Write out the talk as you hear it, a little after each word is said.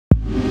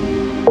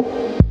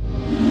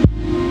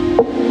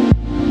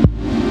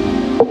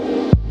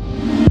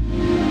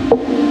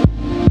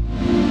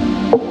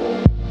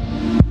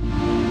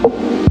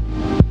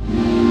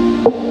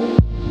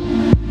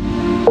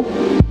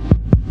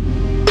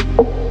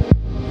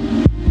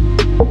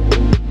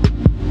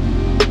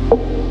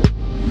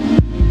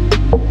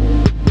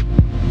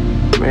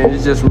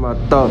it's just my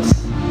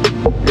thoughts.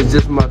 It's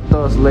just my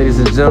thoughts, ladies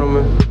and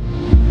gentlemen.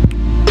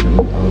 And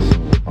we also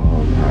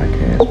all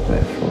podcast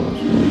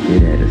platforms.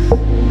 Get at us.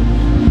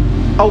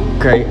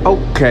 Okay.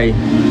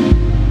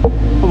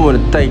 I want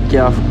to thank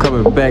y'all for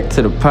coming back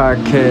to the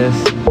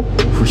podcast.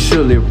 We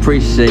surely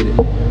appreciate it.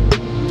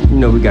 You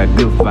know, we got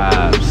good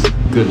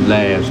vibes, good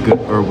laughs, good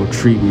herbal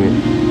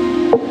treatment.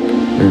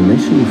 And make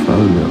sure you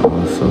follow me on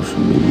all social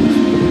medias,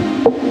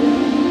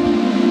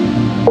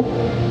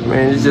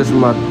 Man, it's just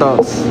my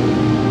thoughts.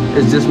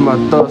 It's just my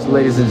thoughts,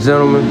 ladies and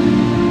gentlemen.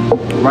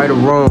 Right or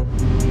wrong.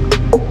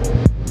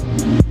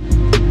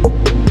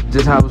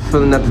 Just how I was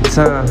feeling at the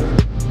time.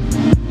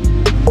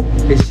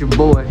 It's your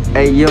boy,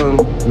 A Young,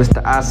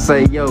 Mr. I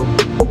Say Yo.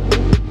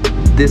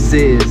 This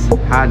is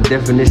High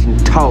Definition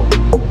Talk.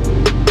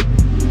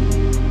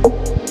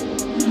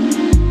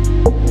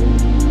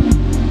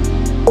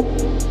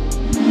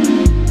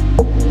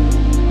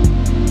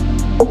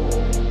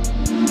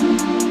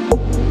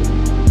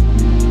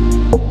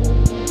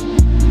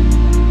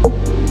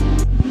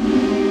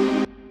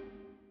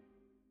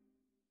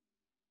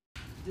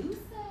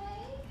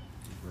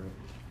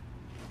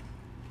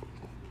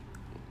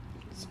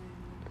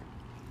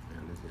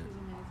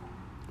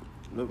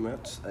 Look, man,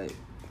 hey,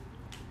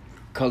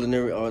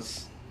 culinary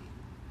arts.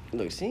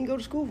 Look, she ain't go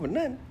to school for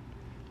nothing.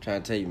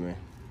 Trying to tell you, man.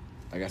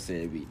 Like I said,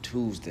 it'd be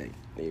Tuesday.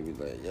 They be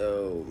like,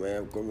 yo, man,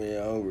 I'm coming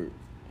here hungry.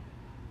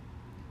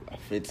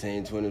 Like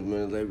 15, 20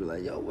 minutes later, be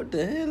like, yo, what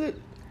the hell?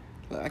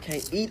 Like, I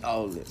can't eat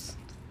all this.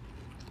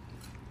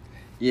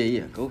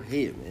 Yeah, go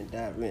ahead, man.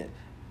 Dive in.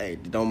 Hey,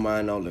 don't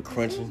mind all the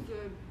crunching.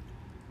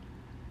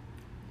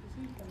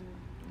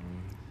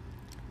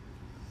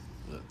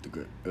 Look, the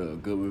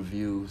good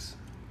reviews.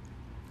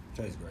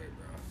 Tastes great,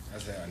 bro. I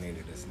said I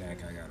needed a snack.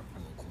 I got a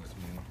full course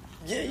meal.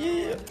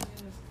 Yeah.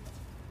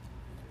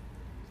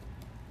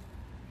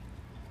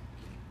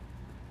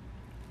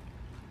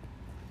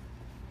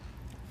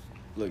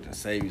 Look, to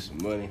save you some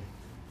money.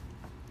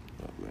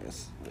 Oh, man,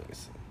 it's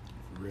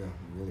For real, it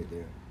really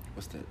did.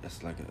 what's that?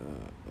 That's like a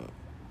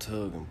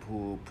tug and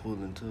pull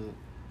and tug.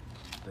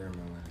 Thermal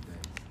like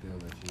that. Still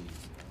let you eat.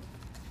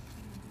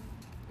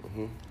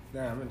 Mm-hmm.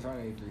 Nah, I've been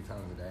trying to eat 3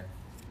 times a day.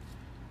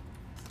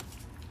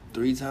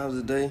 3 times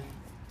a day?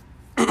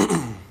 At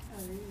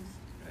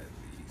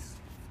least.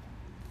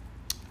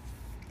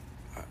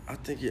 I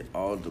think it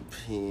all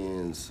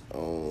depends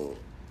on.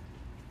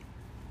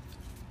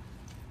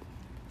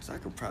 Cause I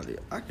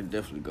could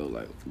definitely go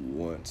like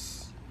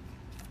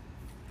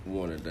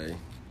one a day,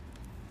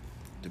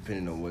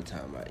 depending on what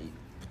time I eat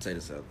potato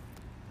salad.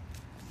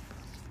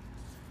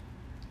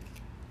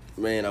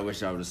 Man, I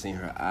wish I would have seen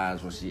her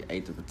eyes when she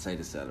ate the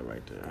potato salad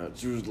right there.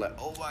 She was like,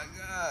 "Oh my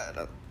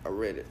God!" I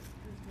read it.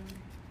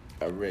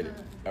 I read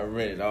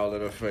it all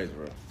in her face,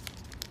 bro.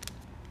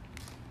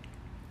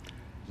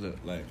 Look,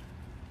 like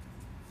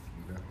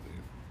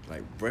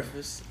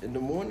breakfast in the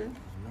morning.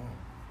 No.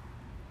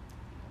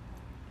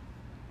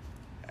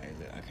 Hey,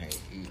 look, I can't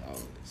eat all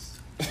of this.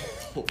 You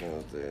know what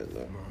I'm saying?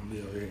 Look. I'm gonna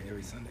be over here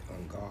every Sunday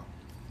on God.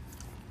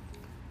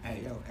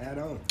 Hey, yo, add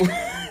on.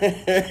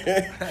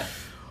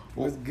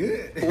 What's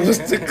good?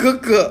 What's the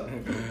cook up?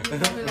 We're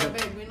gonna be like,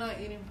 babe, we're not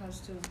eating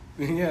past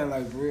 2. Yeah,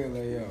 like for real,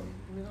 like, yo.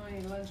 We're gonna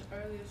eat lunch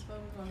early as fuck.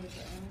 We're gonna get to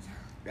Amazon.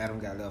 Adam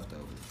got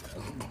leftovers.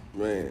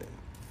 Man.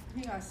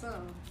 He got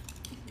some.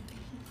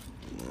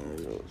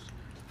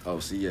 Oh,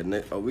 see, yeah,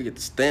 we get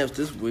the stamps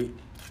this week.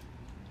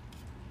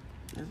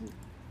 Is it?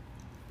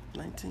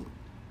 19?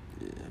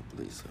 Yeah, I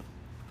believe so.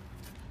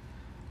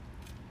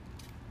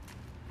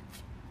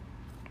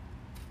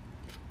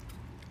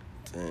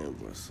 Damn,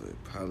 boy, say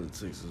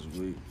politics this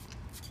week.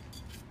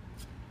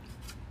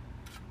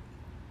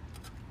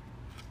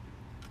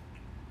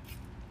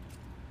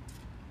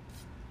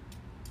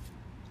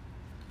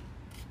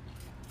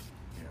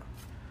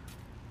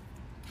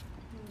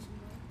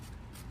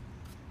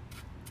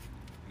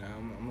 Nah,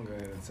 I'm gonna go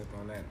ahead and sip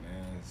on that,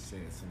 man.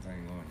 Shit, since I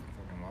ain't going to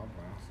fucking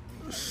Waffle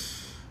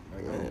House.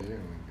 Like, Man. oh, yeah,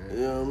 good.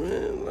 You know what I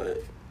mean?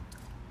 Like,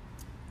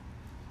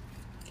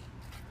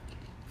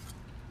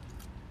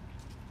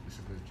 You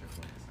should put your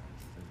focus on it.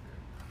 It's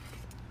good.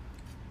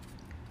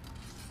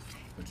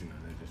 But you know,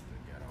 they're just the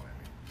ghetto at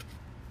me.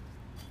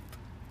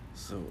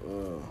 so,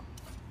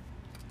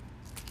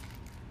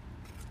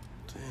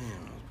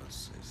 damn, I was about to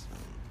say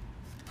something.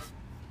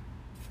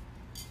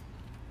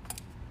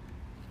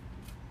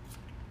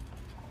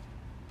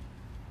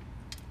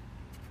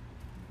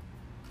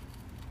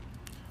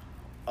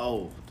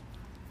 Oh,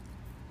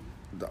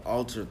 the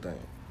altar thing.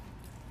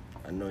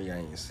 I know y'all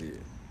ain't see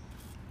it.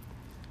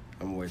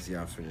 I'm gonna wait till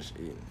y'all finish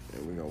eating,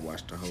 and we're gonna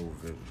watch the whole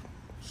video.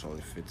 It's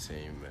only 15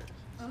 minutes.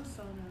 I'm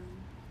so done.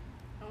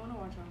 I wanna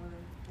watch all of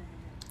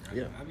it.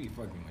 Yeah. I be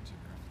fucking with you,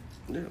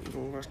 bro. Yeah, we're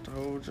gonna watch the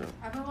whole jump.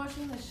 I've been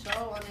watching the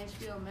show on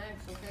HBO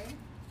Max, okay?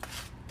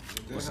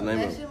 What's the name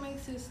That of it? shit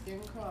makes your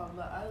skin crawl,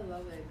 but I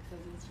love it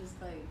because it's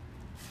just like,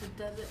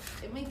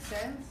 it makes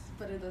sense,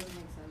 but it doesn't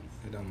make sense.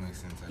 It don't make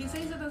sense at He all.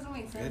 says it doesn't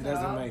make sense It at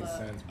doesn't all, make but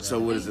sense, bro. So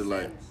what is makes it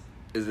like? sense.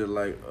 Is it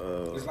like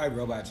It's like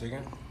Robot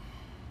Chicken.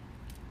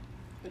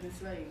 But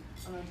it's like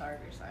on the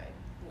darker side,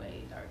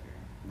 way darker.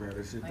 Bro,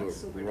 this shit. Like, But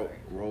super dark.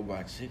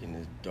 robot chicken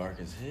is dark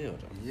as hell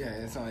though. Yeah,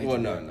 it's on. Well,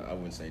 HBO. no, I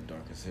wouldn't say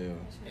dark as hell.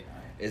 That shit dark.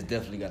 It's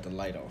definitely got the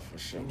light off for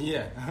sure.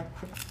 Yeah.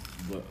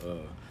 But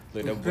look,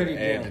 that boy Pretty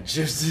add the damn.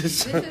 juice.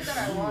 This shit that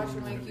I watch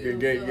will make you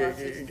feel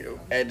autistic.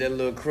 Add that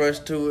little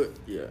crunch to it.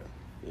 Yeah.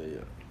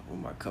 Where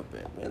my cup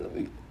at, man? Let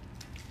me.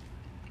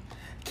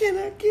 Can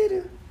I get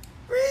a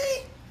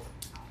ring?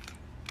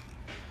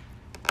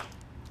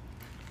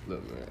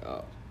 Look,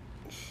 man.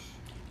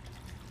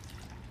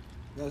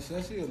 Yo,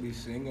 Cecilia be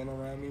singing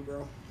around me,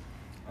 bro.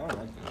 I don't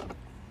like that.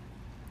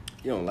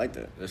 You don't like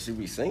that? That she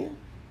be singing?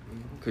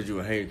 Cause you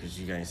a hater, cause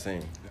you can't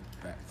sing.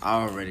 Facts. I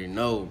already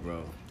know,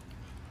 bro.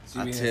 She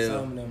I be in tell-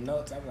 some of them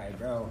notes. I'm like,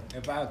 bro,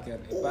 if I could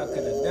have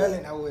done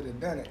it, I would have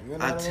done it. You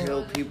know I what I mean?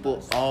 tell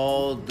people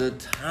all the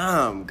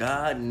time,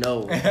 God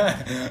knows.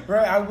 Bro,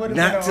 I would have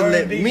Not been to an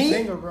let R&B me-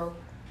 singer, bro.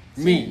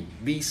 Me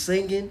be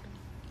singing,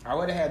 I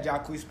would have had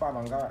Jacquees spot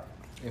on guard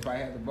if I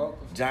had the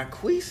vocals.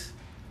 Jacquees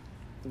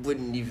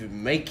wouldn't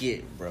even make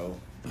it, bro.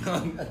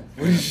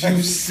 What is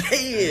you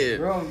saying?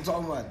 Bro, I'm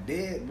talking about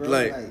dead, bro.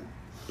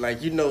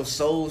 Like you know,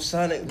 Soul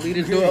Sonic, leave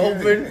the door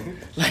open.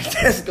 Like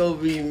that's gonna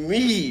be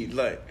me.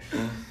 Like,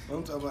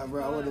 I'm talking about,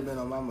 bro. I would have been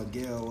on my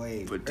Miguel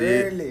wave. but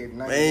early, then,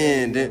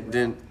 98, man,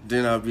 bro.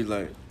 then I'll be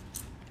like,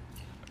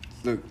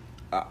 look,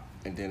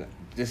 and then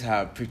this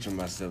how I picture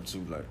myself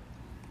too. Like,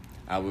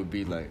 I would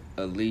be like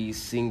a lead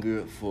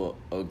singer for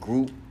a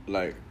group,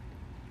 like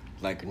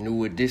a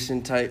New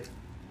Edition type,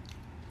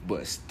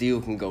 but still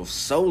can go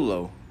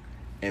solo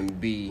and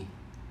be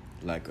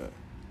like a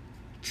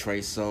Trey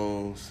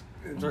Songz,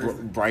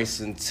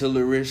 Bryson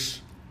Tillerish,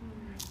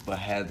 but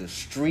have the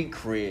street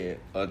cred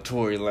of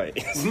Tory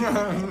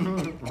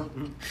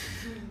Lanez.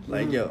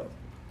 Like, yo,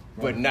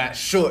 but not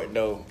short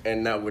though,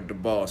 and not with the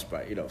ball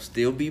spot. You know,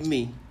 still be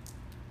me,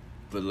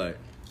 but like,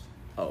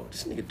 oh,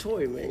 this nigga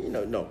Tory, man, you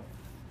know,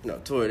 no,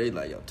 Tory, they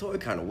like, yo, Tory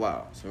kind of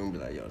wild. So I'm gonna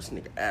be like, yo, this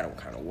nigga Adam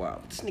kind of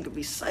wild. But this nigga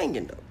be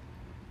singing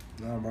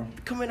though, Nah, bro.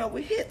 coming out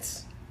with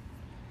hits.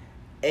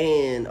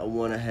 And I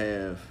want to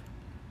have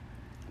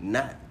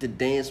not the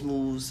dance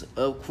moves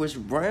of Chris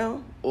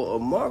Brown or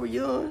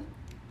Omarion,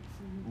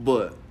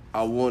 but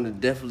I want to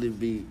definitely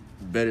be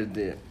better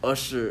than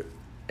Usher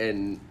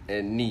and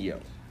Neo.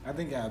 I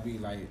think I'd be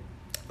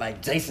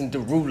Like Jason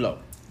Derulo.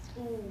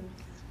 Ooh.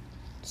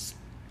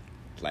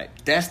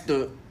 Like, that's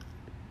the...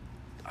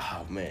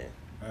 Oh, man.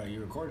 you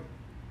recording?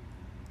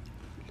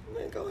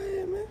 Man, go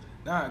ahead, man.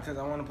 Nah, because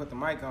I want to put the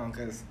mic on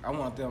because I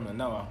want them to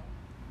know.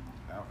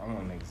 I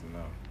want niggas to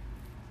know.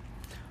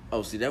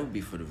 Oh, see, that would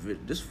be for the...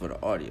 This is for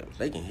the audio.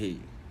 They can hear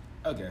you.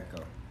 Okay,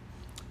 cool.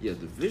 Yeah,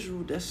 the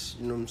visual, that's...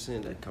 You know what I'm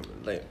saying? That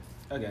coming later.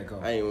 Okay,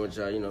 cool. I ain't want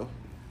y'all, you know,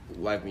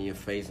 wiping your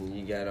face and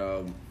you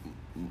got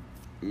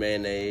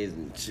mayonnaise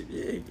and shit.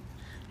 Yeah,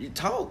 you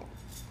talk.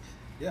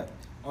 Yeah.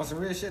 On some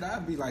real shit,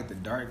 I'd be like the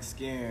dark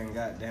skinned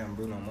goddamn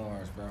Bruno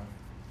Mars, bro.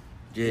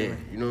 Yeah,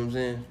 you know what I'm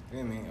saying? You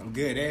feel me? I'm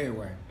good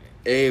everywhere.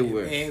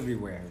 Everywhere.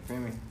 Everywhere. You feel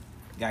me?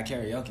 Got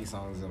karaoke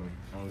songs of me.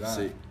 Oh,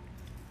 God.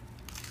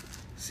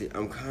 See,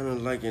 I'm kind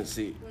of liking, What'd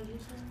you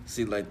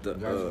say? like the,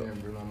 Dark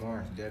skinned Bruno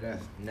Mars. Dead ass.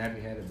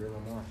 Nappy headed Bruno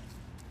Mars.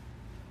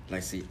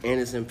 like, see,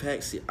 Anderson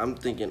 .Paak, see, I'm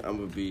thinking I'm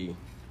going to be,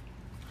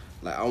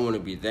 like, I want to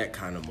be that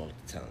kind of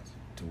multi-talented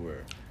to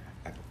where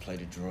I can play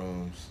the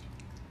drums,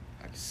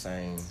 I can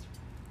sing,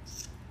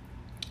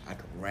 I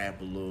can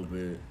rap a little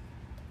bit.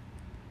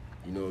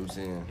 You know what I'm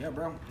saying? Yeah,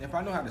 bro. If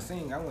I knew how to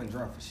sing, I wouldn't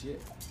draw for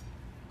shit.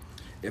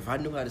 If I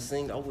knew how to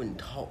sing, I wouldn't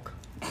talk.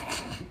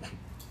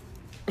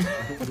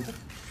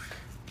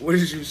 What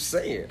is you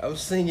saying? I'm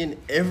singing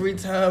every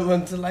time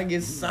until I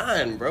get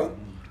signed, bro.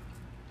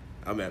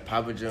 I'm at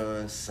Papa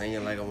John's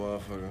singing like a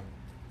motherfucker.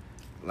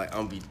 Like,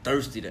 I'm be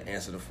thirsty to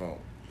answer the phone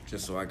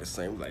just so I can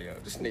sing. Like, yo,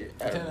 this nigga.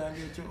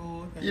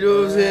 You know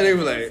what I'm saying? They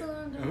be like,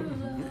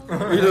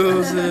 you know what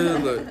I'm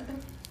saying? Like,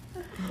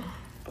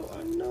 oh,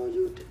 I know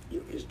you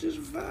is just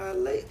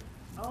violate.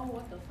 Oh,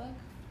 what the fuck?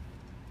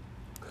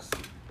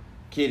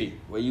 Kitty,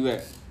 where you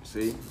at?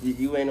 See,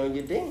 you ain't on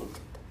your ding.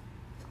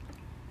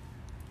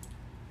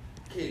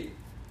 Kitty,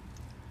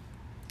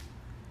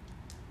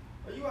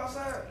 are you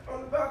outside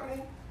on the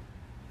balcony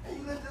and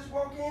you let this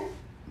walk in?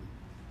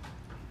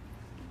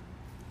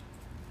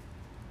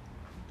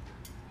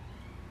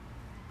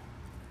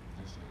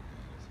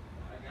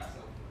 I got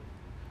something.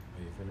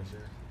 Are you finished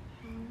here?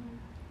 Mm-hmm.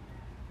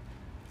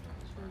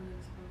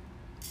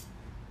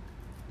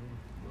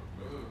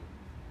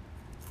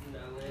 You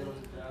not laying on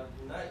the job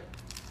tonight.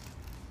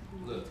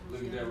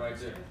 Look at that right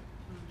there.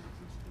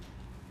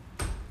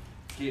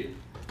 Kitty.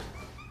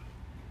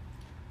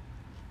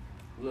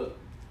 Look.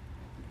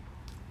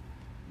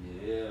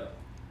 Yeah.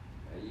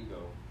 There you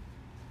go.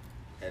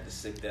 Had to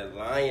stick that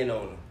lion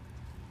on her.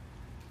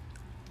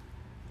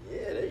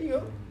 Yeah, there you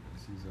go.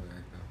 She's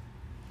alright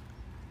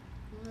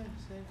though. Yeah,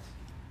 six.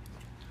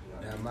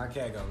 Yeah, my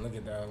cat gonna look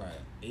at that like,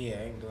 yeah,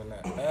 I ain't doing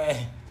that.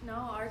 Hey. No,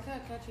 our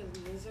cat catches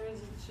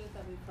lizards and shit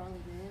that we probably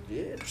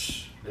did. Yeah.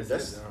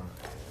 That's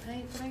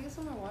Hey, can I get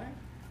some more water?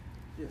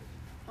 Yeah.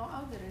 Oh,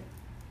 I'll get it.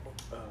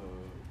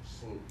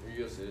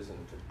 You'll see this in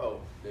the picture. Oh,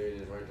 there it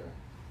is right there.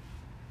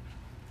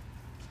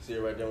 See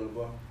it right there on the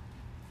bar?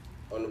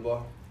 On the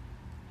bar?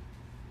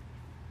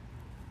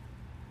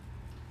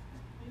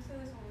 You said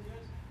this one was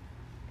yours.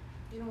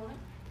 You don't want it?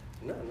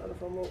 No, not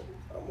if I'm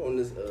on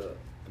this,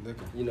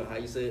 Liquor. you know how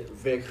you say it?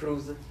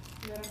 Veracruz?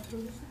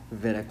 Veracruz.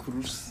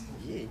 Veracruz.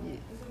 Yeah.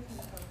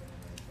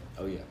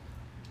 Oh, yeah.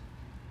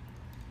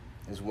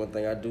 That's one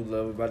thing I do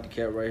love about the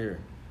cat right here.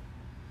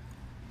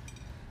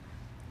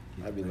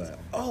 I be like,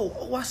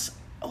 I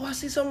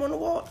see something on the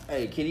wall.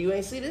 Hey, kitty, you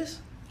ain't see this?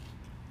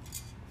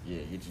 Yeah,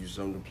 get you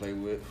something to play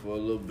with for a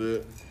little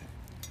bit.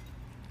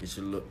 Get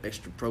you a little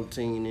extra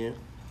protein in.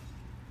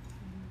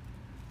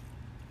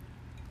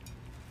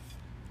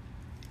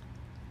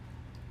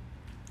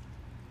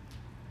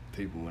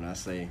 People, when I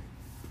say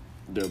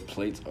their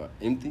plates are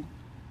empty,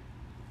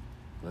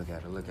 look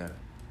at her.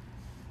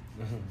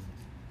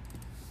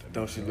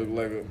 Don't she look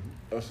like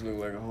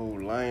a whole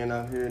lion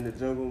out here in the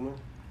jungle, man?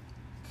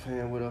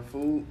 Playing with her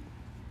food.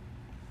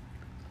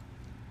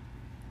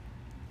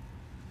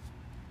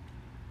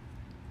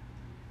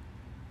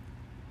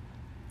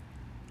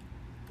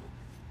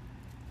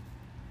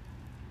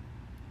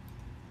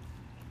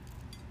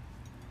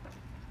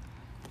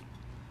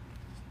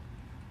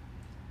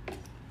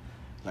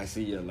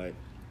 Like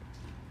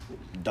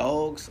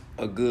dogs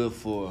are good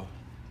for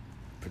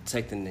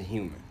protecting the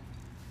human.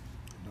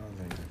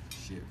 Dogs ain't good for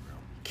shit, bro.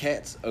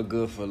 Cats are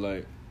good for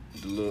like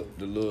the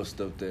little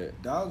stuff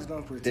Dogs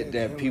don't protect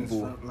that humans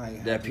people from,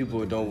 like, that how people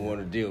do don't want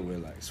to deal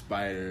with, like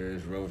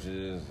spiders,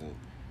 roaches, and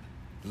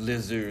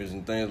lizards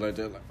and things like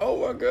that. Like,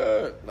 oh my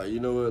god, like, you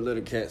know what? Let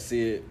a cat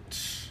see it.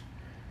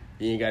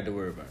 You ain't got to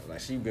worry about it. Like,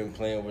 she been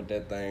playing with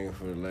that thing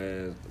for the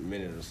last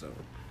minute or so.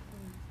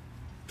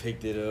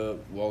 Picked it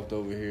up, walked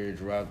over here,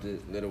 dropped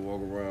it, let it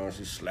walk around.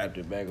 She slapped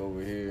it back over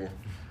here.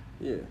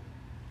 Yeah.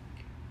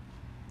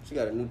 She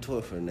got a new toy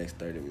for the next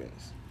 30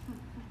 minutes.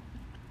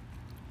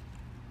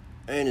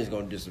 And it's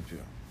gonna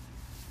disappear.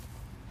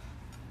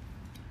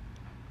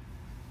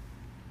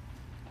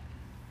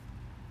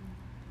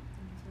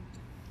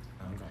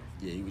 Okay.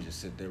 Yeah, you could just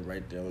sit there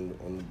right there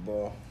on the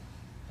ball.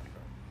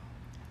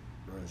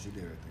 Bro, she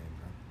did her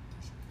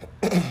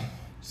thing, bro.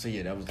 So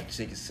yeah, that was the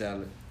chicken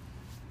salad.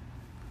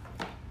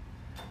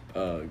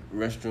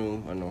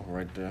 Restroom, I know,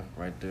 right there.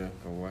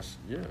 Go wash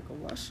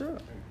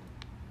up.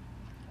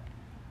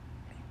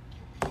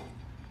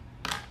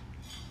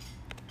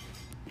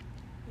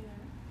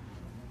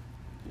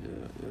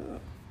 Yeah.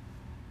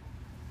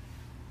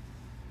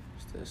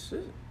 What's that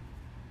shit?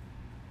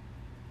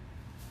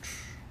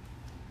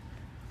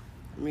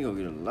 Let me go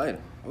get a lighter.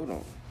 Hold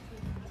on.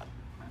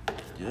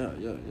 Yeah.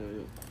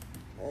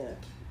 Man,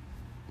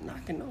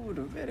 knocking over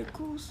the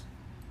Veracruz.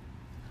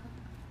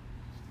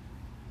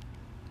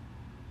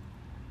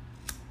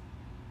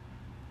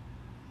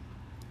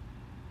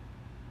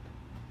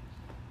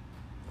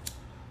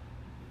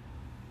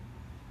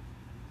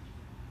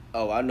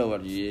 Oh, I know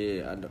what.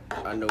 Yeah,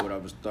 I know what I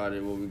was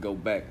starting when we go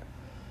back.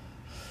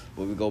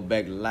 When we go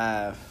back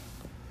live.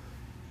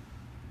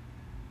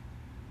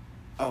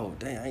 Oh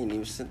dang! I ain't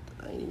even sent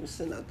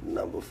out the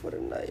number for the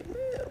night,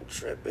 man. I'm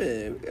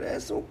tripping. We gotta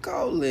have some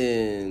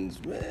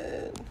call-ins,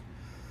 man.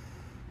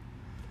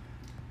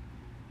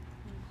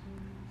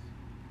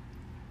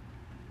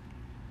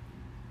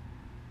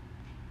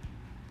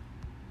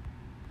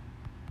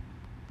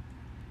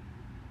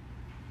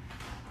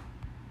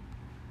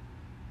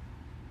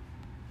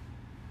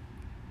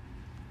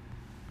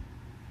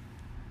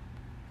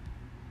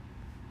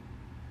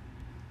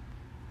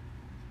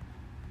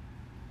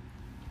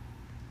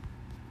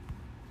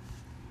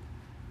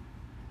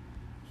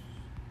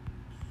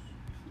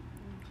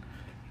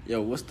 Yo,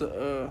 what's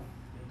the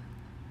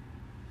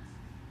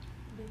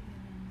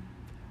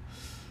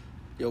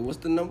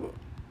number?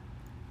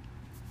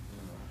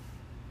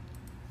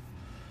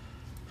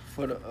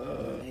 For the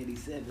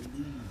 187 these,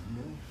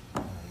 man.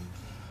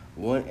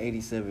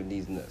 187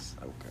 these nuts.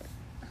 Okay.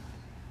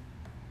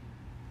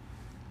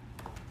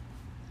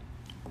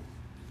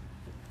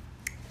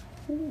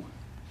 Whew.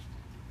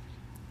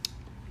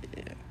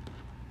 Yeah.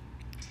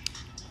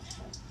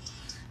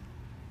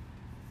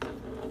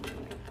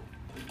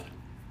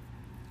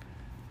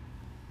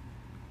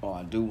 Oh,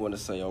 I do want to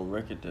say on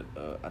record that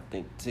I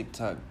think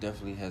TikTok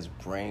definitely has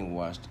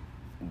brainwashed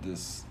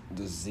this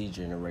Z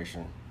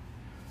generation.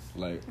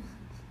 Like,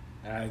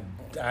 I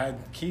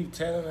keep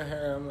telling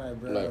her, I'm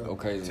like, bro. like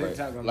okay,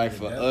 TikTok like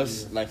for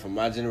us, like for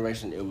my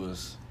generation, it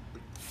was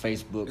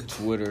Facebook,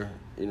 Twitter.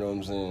 You know what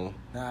I'm saying?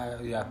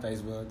 Yeah,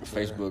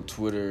 Facebook,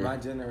 Twitter. My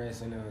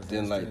generation, it was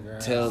Then like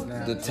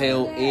Instagram, the Snapchat.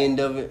 tail end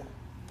of it.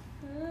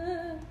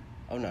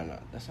 Oh no,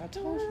 that's what I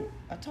told you.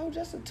 I told you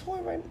that's a toy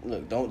right.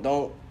 Look,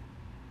 don't.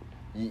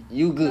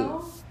 You good?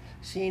 No?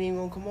 She ain't even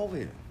gonna come over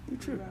here. You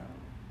tripping?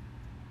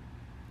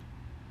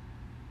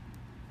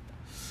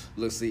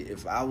 Look, see,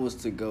 if I was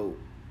to go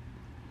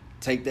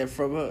take that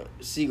from her,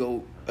 she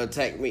go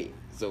attack me.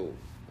 So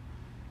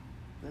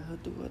let her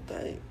do her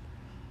thing.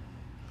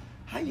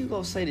 How you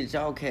gonna say that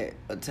y'all can't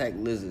attack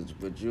lizards,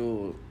 but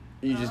you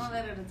just don't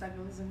let it attack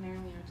a lizard near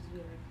me or just be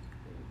like,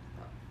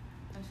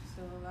 oh, she's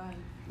still alive.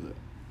 look.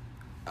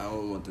 I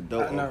don't want the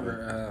door open.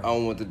 I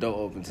don't want the door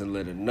open to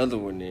let another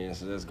one in.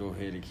 So let's go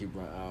ahead and keep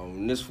our eye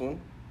on this one.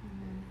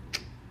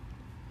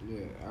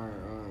 Yeah, our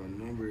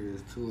number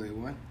is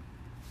 281.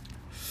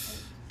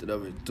 The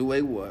number is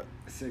 281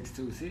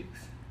 626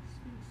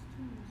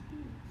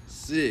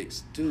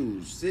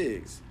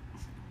 626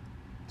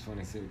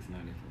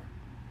 2694.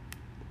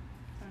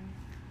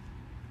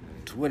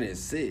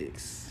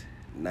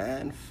 2694.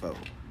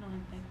 No,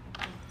 thank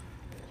you.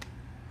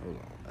 Hold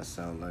on. That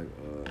sounds like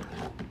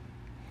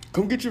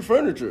come get your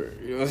furniture.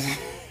 You know what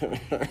I'm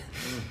saying?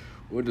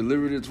 We're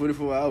delivered in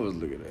 24 hours.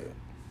 Look at that.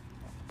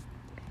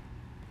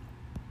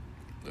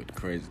 Look, the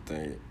crazy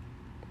thing.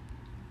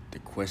 The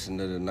question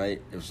of the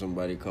night, if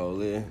somebody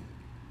call in,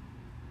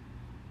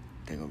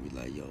 they're gonna be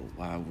like, yo,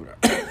 why would I?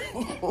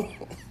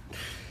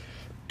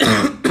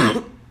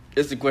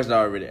 It's the question I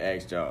already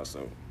asked y'all,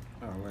 so.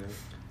 Oh, whatever.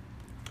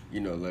 You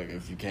know, like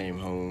if you came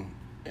home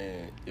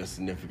and your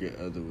significant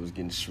other was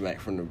getting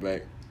smacked from the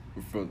back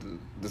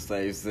from the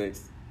same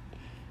sex,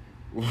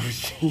 you know what I'm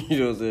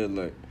saying?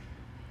 Like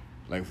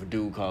if a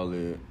dude call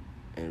in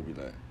and be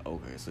like,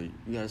 okay, so you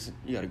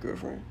got a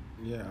girlfriend?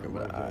 Yeah, I'm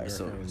my like, all right, girlfriend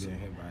so was getting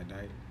hit by a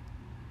dyke.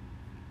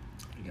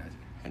 You got it.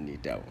 I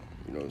need that one.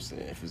 You know what I'm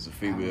saying? If it's a I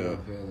female.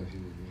 don't know if he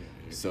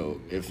was, So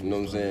if you know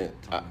what I'm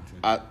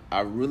saying,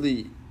 I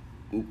really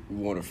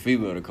want a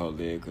female to call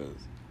in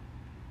because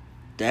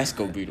that's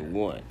gonna be the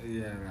one.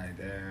 Yeah, like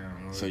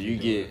damn. So you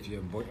get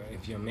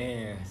if your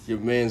man your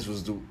man's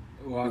was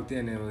walked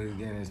in and was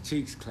getting his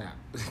cheeks clapped,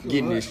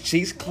 getting his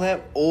cheeks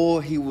clapped,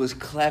 or he was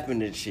clapping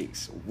the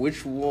cheeks.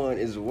 Which one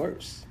is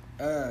worse?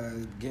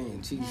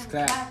 Getting cheeks Him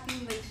clapped.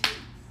 clapping the cheeks.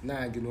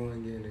 Nah, get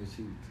one getting his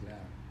cheeks clapped.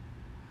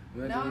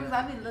 No, because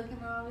I be looking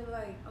and I'll be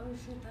like, oh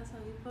shit, that's how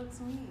you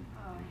fucks me.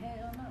 Oh,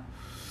 hell no.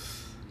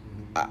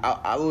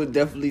 I would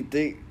definitely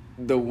think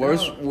the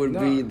worst would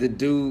be the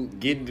dude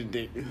getting the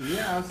dick.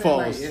 Yeah, I'm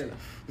saying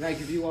like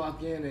if you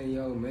walk in and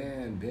your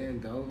man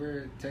bent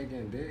over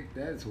taking dick,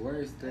 that's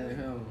worse than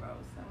him.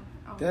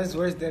 That's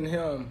worse than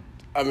him.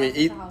 I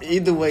mean,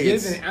 either way,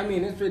 it's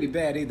pretty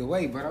bad either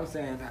way. But I'm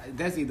saying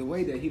that's either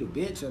way that he the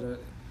bitch or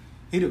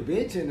he the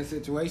bitch in the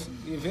situation.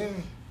 You feel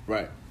me?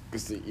 right.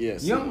 You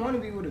don't want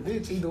to be with a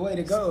bitch either way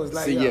that goes.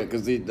 Like,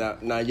 because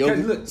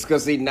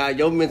now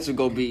your mental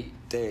go be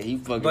damn, he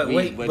fucking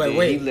me, but then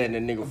he letting a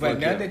nigga fuck But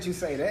now him. that you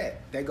say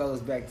that goes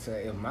back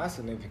to if my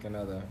significant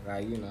other,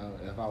 like, you know,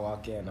 if I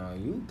walk in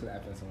on you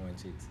clapping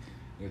someone's cheeks,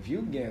 if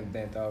you getting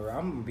bent over,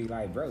 I'm gonna be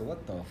like, bro,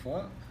 what the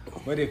fuck?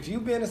 But if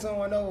you bending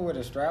someone over with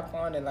a strap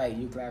on and like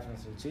you clapping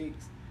some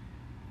cheeks,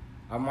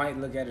 I might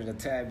look at it a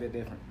tad bit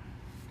different.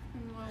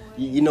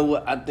 You know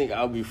what? I think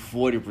I'll be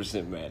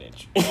 40% mad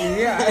at you.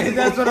 Yeah,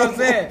 that's what I'm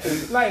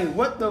saying. Like,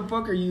 what the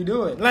fuck are you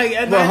doing? Like,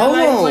 but hold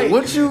on, like,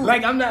 what you?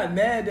 Like, I'm not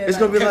mad that it's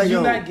gonna be like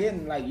you're not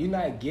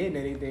getting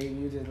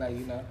anything. You just like,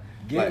 you know,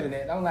 giving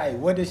it. I'm like,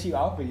 what does she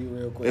offer you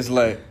real quick? It's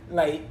like,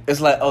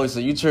 oh, so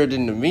you turned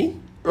into me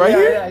here?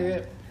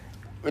 Yeah.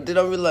 But then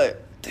I'll be like,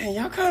 dang,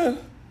 y'all kind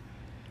of.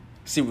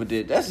 See what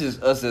did? That's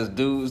just us as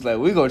dudes. Like,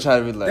 we gonna try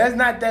to be like. That's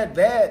not that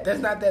bad.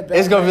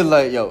 It's gonna be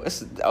like, yo,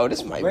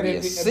 this might be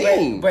a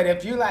scene. But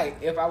if you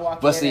like, if I walk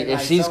in. But see,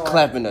 if she's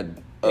clapping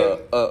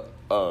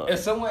if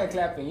someone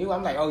clapping you,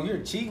 I'm like, oh,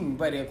 you're cheating.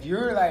 But if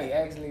you're like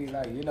actually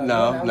like, you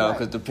know. No,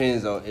 because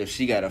depends on if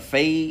she got a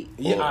fade.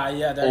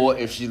 Or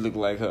if she look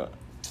like her.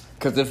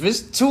 Because if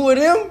it's two of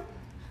them.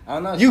 I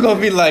don't know. You gonna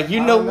be like,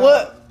 you know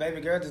what?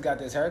 Baby girl just got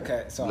this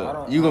haircut, so I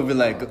don't. You gonna be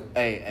like,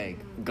 hey,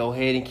 go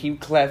ahead and keep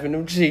clapping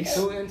them cheeks.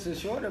 2 inches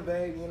shorter,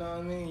 babe. You know what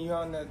I mean? You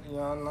on that? You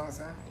know what I'm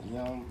saying?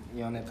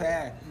 You on that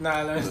path?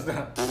 Nah, no,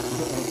 stop.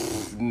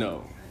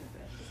 No.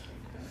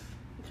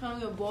 You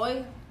calling your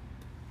boy?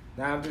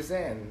 Nah, I'm just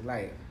saying,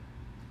 like,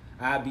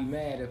 I'd be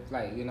mad if,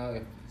 like, you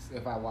know,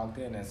 if I walked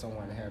in and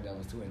someone hair that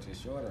was 2 inches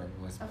shorter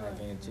was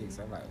smacking cheeks.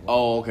 I'm like, what?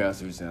 Oh, okay, I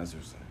see what you're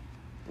saying.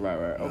 Right.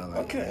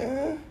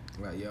 Okay.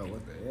 Like, yo,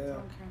 what the hell?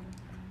 Okay.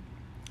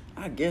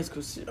 I guess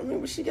because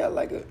she got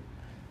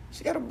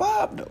a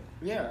bob though.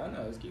 Yeah, I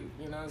know it's cute.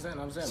 You know what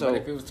I'm saying? So,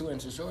 but if it was 2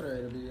 inches shorter,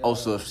 it'd be.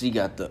 So if she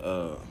got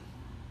the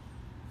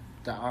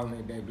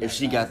only day. if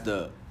she got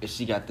the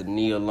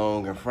knee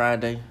long and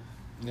Friday,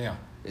 yeah,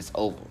 it's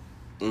over.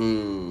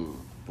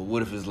 But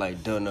what if it's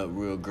like done up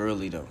real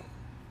girly though?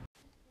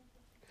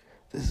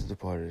 This is the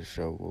part of the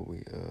show where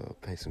we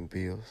pay some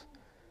bills.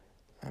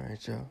 All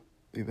right, y'all.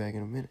 Be back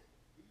in a minute.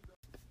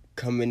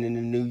 Coming in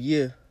the new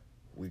year,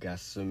 we got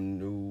some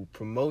new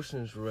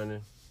promotions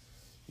running.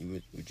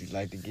 Would you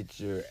like to get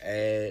your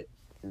ad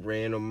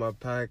ran on my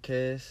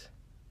podcast?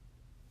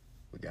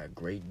 We got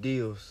great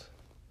deals.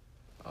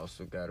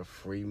 Also got a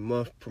free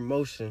month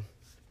promotion.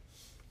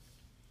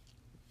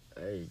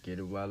 Hey, get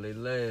it while it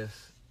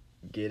lasts.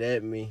 Get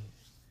at me.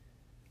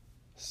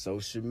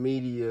 Social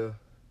media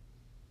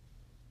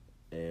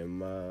and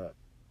my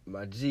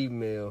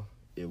Gmail.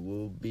 It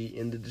will be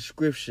in the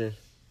description.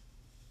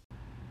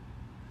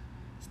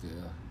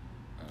 Still,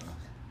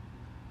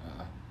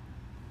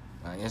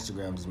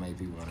 Instagram just made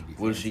people want to be.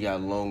 What if she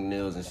got long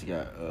nails and she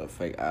got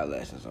fake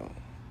eyelashes on,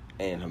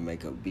 and her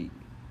makeup beat?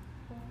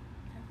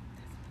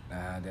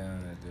 Nah,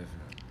 damn, that's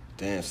different.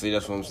 Damn, see,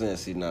 that's what I'm saying.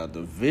 See, now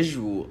the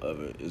visual of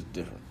it is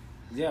different.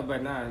 Yeah,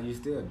 but nah, you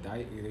still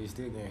dyke. You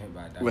still getting hit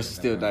by a dyke. But she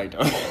still dyke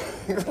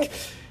though.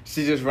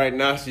 She just right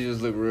now, she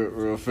just look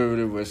real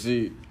feminine, but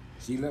she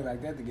look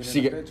like that to get she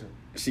in the got picture.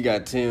 she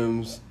got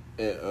Timbs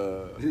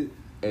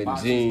and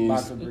Boxer, jeans.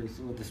 boxer briefs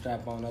with the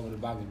strap on over the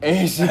boxer briefs.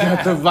 And she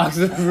got the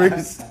boxer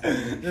briefs.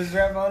 The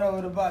strap on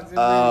over the boxer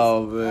briefs.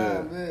 Oh,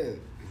 man. Oh, man.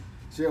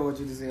 She don't want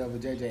you to see over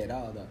JJ at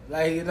all, though.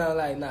 Like, you know,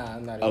 like, nah,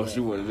 I'm not. Oh, into she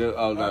that. wanted it.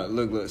 Oh, no,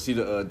 look, see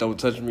the Don't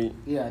Touch Me.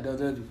 Yeah, don't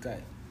judge you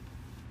tight.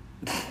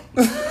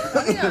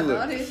 Y'all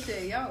know this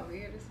shit. Y'all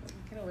weird as fuck.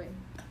 Get away.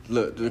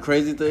 Look, the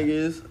crazy thing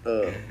is,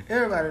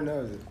 Everybody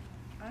knows it.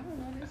 I don't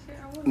know this shit.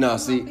 I wouldn't No, know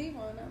see- my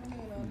people, and I don't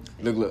even know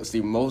this shit. look,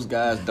 see, most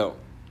guys don't,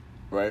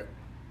 right?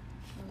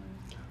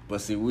 But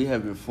see, we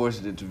have been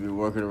fortunate to be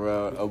working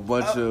around a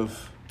bunch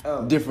of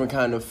different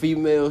kind of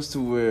females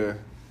to where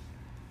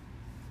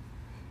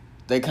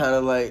they kind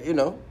of like, you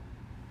know,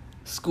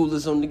 school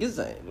us on the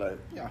design, like,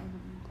 Yeah.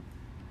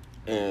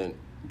 and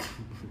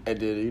then,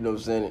 you know what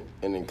I'm saying?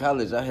 And in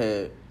college, I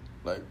had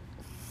like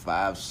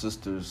 5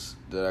 sisters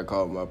that I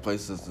called my play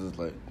sisters.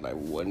 Like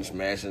wasn't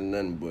smashing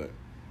nothing, but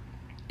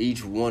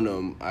each one of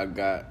them I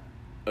got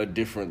a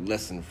different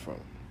lesson from,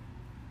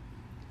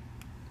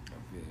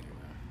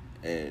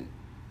 and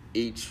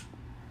each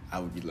I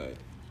would be like,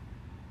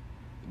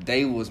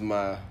 they was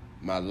my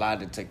lie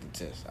detector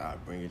test.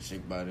 I'd bring a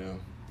chick by them.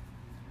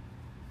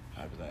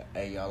 I'd be like,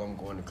 hey y'all, I'm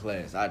going to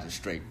class. I just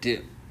straight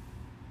dip.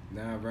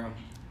 Nah, bro.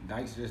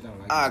 Dykes just don't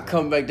like I that,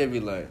 come back, they be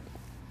like,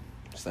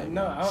 say,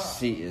 No, man,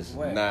 she is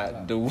wait,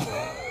 not the one.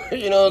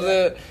 You know what I'm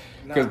saying?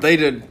 Nah. Because they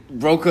done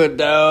broke her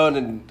down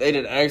and they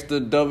done asked her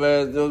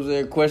dumbass, you know what I'm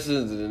saying,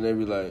 questions, and then they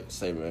be like,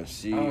 say, man,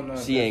 she I don't know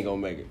if ain't gonna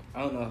make it.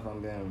 I don't know if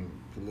I'm damn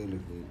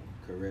politically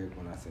correct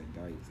when I say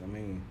dykes. I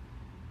mean,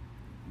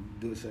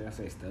 should I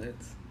say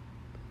studs?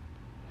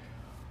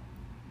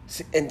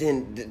 See, and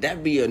then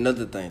that be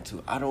another thing,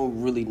 too. I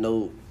don't really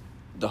know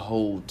the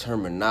whole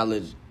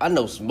terminology. I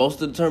know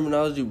most of the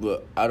terminology,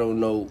 but I don't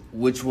know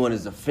which one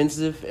is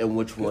offensive and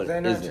which one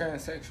They're not isn't.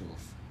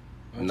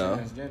 transsexuals. Or No.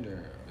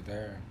 transgender.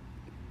 They're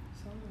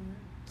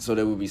So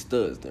they would be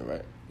studs then,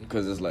 right?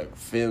 Because it's like,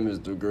 femme is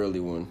the girly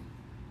one.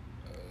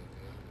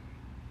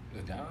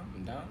 a dom?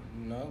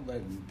 No,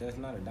 but that's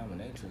not a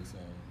dominatrix. So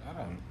I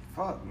don't.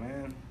 Fuck,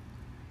 man.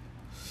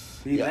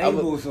 These Yeah,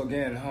 labels are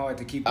getting hard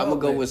to keep up I'm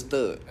gonna go with. with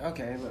stud.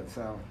 Okay, look,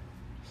 so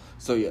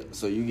So yeah,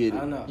 so I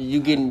don't know. you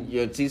getting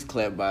your teeth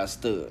clapped by a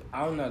stud.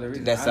 I don't know the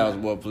reason. That I sounds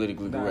know- more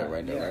politically Nah, correct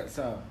right there, yeah, right?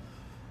 So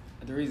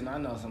the reason I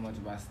know so much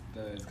about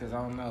studs because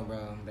I don't know,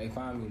 bro. They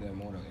find me their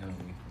mortal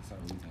enemy for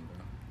some reason,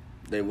 bro.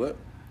 They what?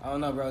 I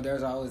don't know, bro.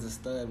 There's always a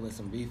stud with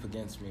some beef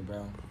against me,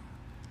 bro.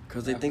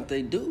 Because they think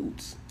they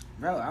dudes.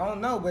 Bro, I don't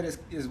know, but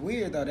it's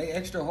weird though. They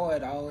extra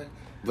hard always.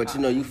 But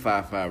you know you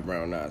 5'5"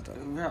 brown eyes though.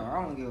 Bro,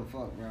 I don't give a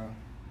fuck, bro.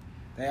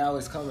 They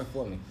always coming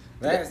for me.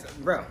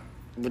 Bro,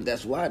 But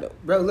that's why though.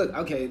 look,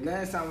 okay.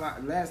 Last time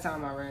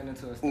I ran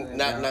into a stud.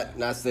 bro,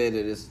 Not saying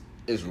that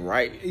it's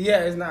right. Yeah,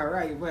 it's not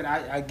right, but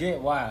I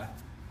get why.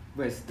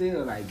 But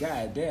still, like,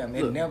 goddamn,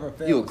 it Look, never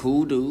fails. You a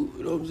cool dude,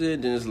 you know what I'm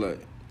saying? Then it's like,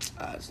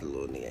 this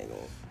little nigga ain't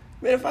gonna.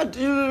 Man, if I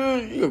do,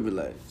 you gonna be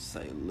like,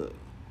 say, look,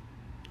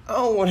 I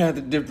don't want to have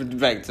to dip it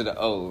back to the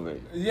old,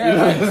 man. Yeah, You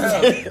know like, what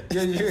I'm saying?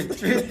 bro, you're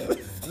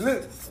tripping.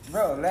 Look,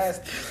 bro,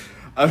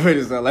 I made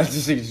it sound like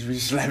this shit just be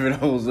slapping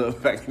hoes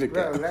up back in the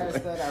Bro, car. last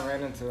stud I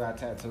ran into, I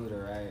tattooed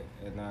her, right?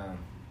 And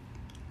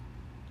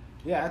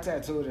yeah, I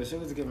tattooed her. She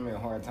was giving me a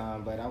hard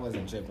time, but I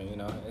wasn't tripping, you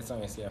know. It's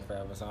only CF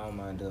forever, so I don't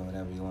mind doing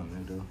whatever you want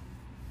me to do.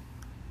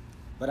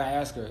 But I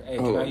asked her, hey,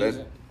 can Hold I on, use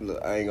it?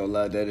 look, I ain't gonna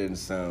lie, that didn't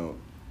sound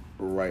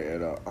right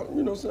at all.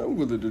 You know what I'm saying? I'm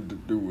willing to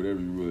do whatever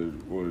you really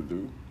want to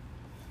do.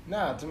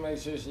 Nah, to make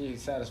sure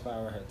she's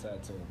satisfied with her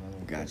tattoo.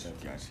 Gotcha.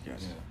 Yeah.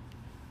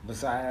 But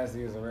so I asked to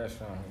use the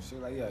restroom. And she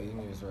was like, yeah, you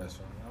can use the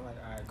restroom. I'm like,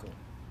 all right, cool.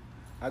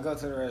 I go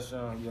to the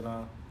restroom, you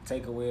know,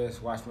 take a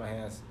whiz, wash my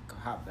hands,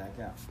 hop back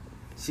out.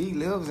 She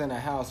lives in a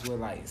house with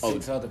like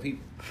 6 other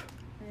people.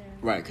 Yeah.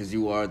 Right, because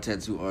you are a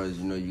tattoo artist,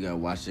 you know, you gotta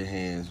wash your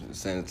hands,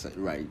 sanitize.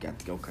 Right, you got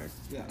to, okay.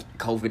 Yeah.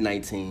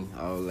 COVID-19,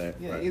 all that.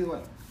 Yeah, right. either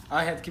way.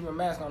 I had to keep my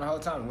mask on the whole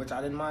time, which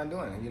I didn't mind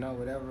doing. You know,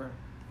 whatever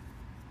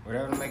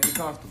to make you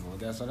comfortable.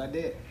 That's what I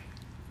did.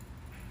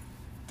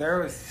 There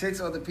were 6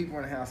 other people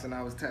in the house, and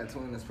I was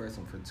tattooing this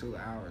person for 2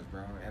 hours,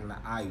 bro. And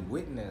I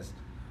witnessed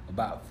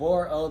about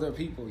 4 other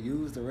people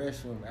use the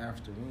restroom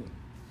after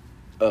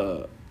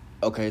me.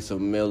 Okay, so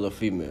male or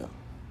female?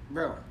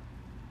 Bro,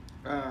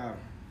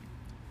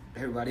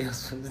 everybody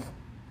else was...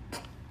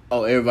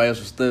 Oh, everybody else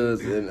was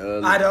studs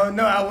and I don't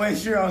know. I wasn't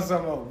sure on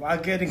some of them. I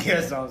couldn't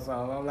guess on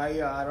some. I'm like,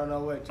 yo, I don't know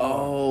what.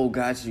 Oh,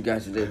 got you.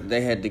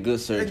 They had the good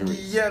surgery.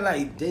 Yeah,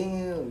 like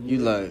damn. You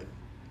like,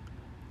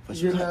 but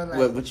you You know, kind,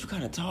 like- but you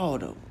kind of tall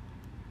though.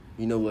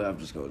 You know what? I'm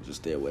just gonna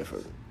stay away from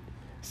it.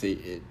 See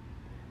it.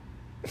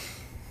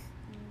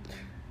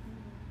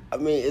 I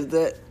mean, is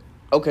that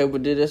okay?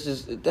 But then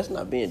that's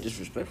not being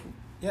disrespectful.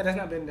 Yeah, that's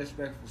not being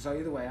disrespectful. So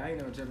either way, I ain't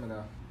never tripping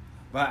though.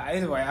 But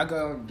either way, I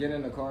go get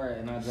in the car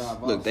and I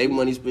drive off. Look, they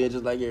money spent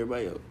just like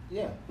everybody else.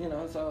 Yeah, you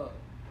know. So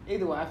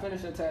Either way, I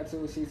finished her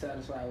tattoo. She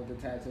satisfied with the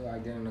tattoo. I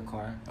get in the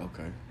car.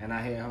 Okay. And I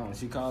head home.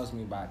 She calls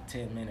me about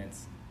 10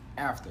 minutes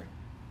after.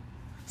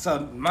 So,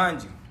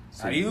 mind you,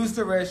 I used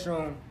the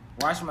restroom,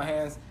 washed my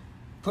hands,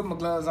 put my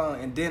gloves on,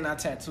 and then I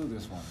tattooed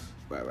this woman.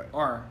 Right.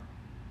 Or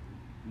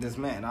this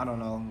man. I don't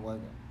know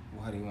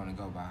what he want to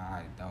go by.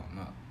 I don't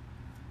know.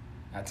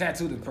 I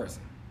tattooed the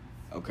person.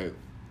 Okay.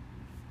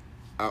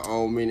 I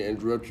don't mean to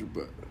interrupt you,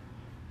 but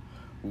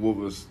what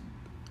was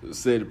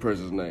say the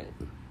person's name?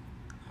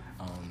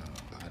 I don't know.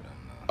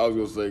 I was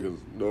gonna say because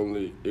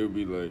normally it would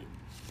be like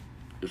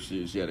if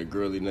she had a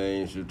girly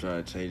name, she'd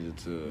try to change it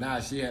to. Nah,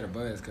 she had a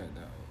buzz cut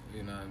though.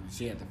 You know,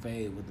 she had the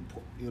fade with the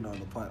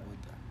the part with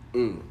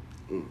the.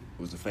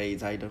 Was the fade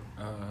tight though?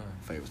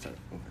 Fade was tight.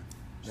 Okay.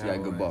 She got a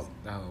good bop.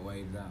 The whole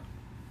waved out.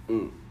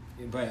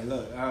 But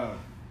look,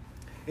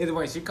 either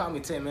way, she called me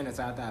 10 minutes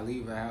after I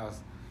leave her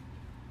house.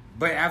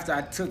 But after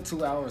I took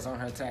 2 hours on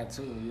her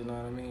tattoo, you know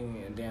what I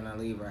mean? And then I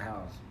leave her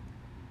house.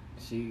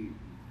 She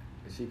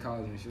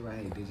calls me, she was like,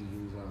 hey, did you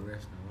use our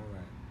restroom? I'm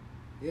like,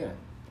 yeah.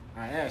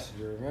 I asked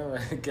you, remember?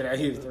 Can I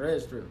use the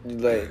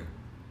restroom? Like,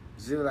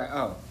 she was like,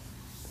 oh.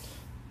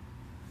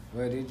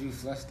 Well, did you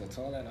flush the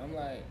toilet? I'm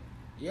like,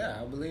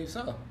 yeah, I believe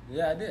so.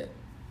 Yeah, I did.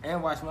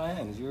 And wash my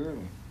hands, you heard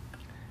me.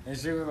 And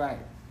she was like,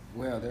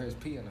 well, there's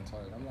pee in the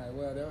toilet. I'm like,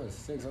 well, there was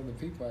 6 other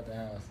people at the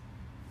house.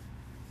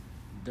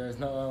 There's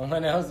no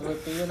one else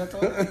with pee in the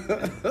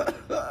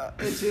toilet?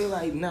 And she was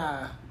like,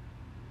 nah.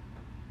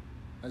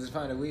 I just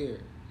find it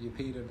weird. You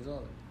peed in the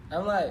toilet.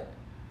 I'm like,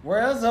 where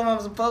else am I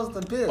supposed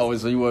to piss? oh,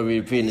 so you want me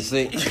to pee in the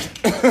sink?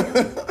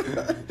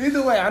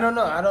 Either way, I don't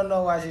know. I don't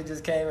know why she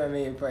just came at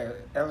me and prayed.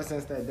 Ever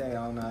since that day,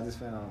 I don't know. I just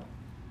found.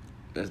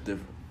 That's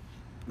different.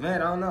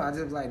 Man, I don't know. I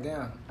just like,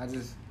 damn. I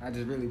just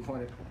really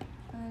pointed.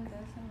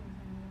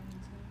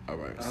 All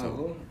right,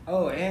 so.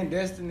 And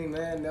Destiny,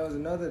 man. That was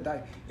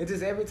another. It's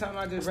just every time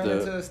I just run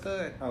into a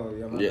stud. Oh,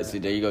 yeah, my bad. See,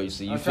 there you go. You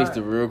see, you fixed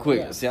it real quick.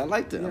 Yeah. See, I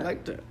like that. Yeah. I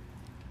like that.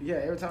 Yeah,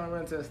 every time I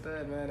run into a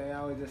stud, man, they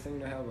always just seem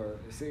to have a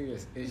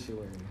serious issue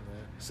with me,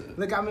 man. So,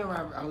 Look, I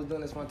remember I was doing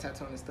this one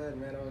tattoo on the stud,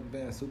 man. I was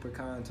being super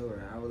kind to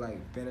her. I would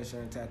like finish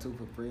her tattoo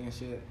for free and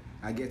shit.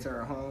 I get to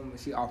her home,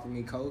 she offered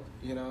me coke,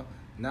 you know,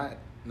 not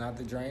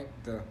the drink,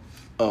 the.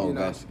 oh, you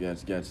know.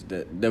 gotcha.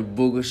 That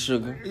booger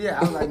sugar. Yeah,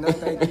 I was like, no,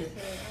 thank you,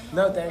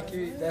 no, thank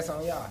you. That's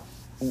on y'all.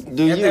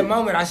 Do At you? that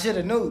moment, I should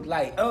have knew,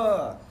 like,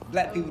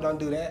 black people don't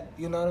do that.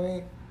 You know what I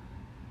mean?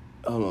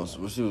 Hold on,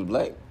 so she was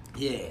black.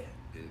 Yeah.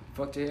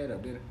 Fucked your head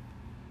up, did it?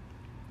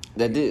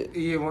 That did,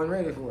 You weren't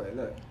ready for it.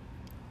 Look.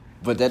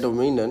 but that don't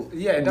mean nothing.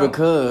 Yeah, it don't.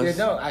 Because It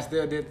don't. I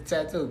still did the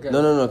tattoo.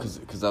 no,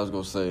 because I was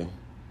gonna say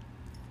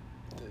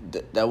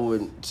that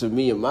wouldn't, to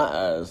me in my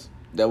eyes,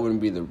 that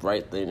wouldn't be the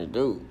right thing to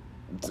do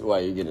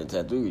while you're getting a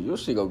tattoo. Your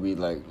shit gonna be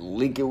like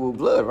leaking with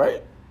blood,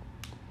 right?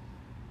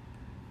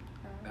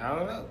 I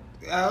don't know.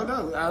 I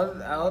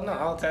don't know.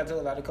 I'll tattoo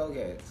a lot of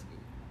cokeheads.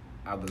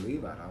 I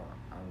believe I don't.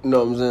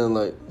 No, I'm saying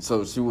like,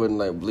 so she wasn't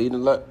like bleeding a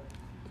lot.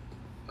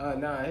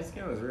 Nah, his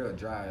skin was real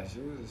dry. She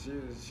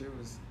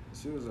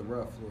was a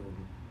rough little.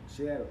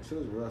 She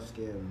was rough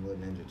skinned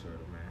little Ninja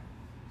Turtle, man.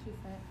 She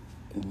fat.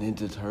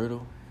 Ninja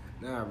Turtle.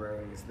 Nah, bro.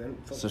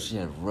 So she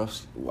had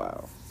rough.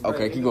 Wow. Bro,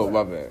 Okay, keep going.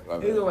 My bad.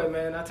 Either way,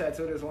 man, I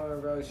tattooed this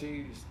woman, bro.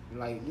 She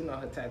like, you know,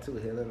 her tattoo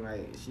healing.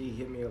 Like, she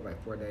hit me up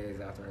like 4 days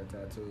after her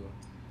tattoo.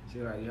 She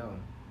was like, yo,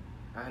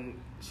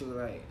 she was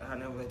like, I'll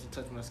never let you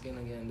touch my skin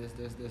again.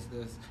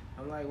 This.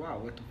 I'm like, wow,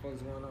 what the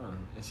fuck's going on?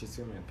 And she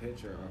sent me a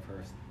picture of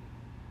her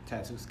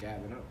tattoo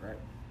scabbing up, right?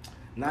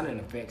 Not an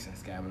infection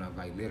scabbing up,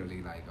 like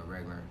literally like a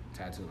regular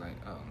tattoo, like,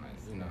 oh,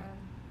 like,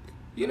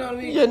 you know what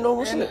I mean? Yeah,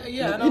 normal And, shit.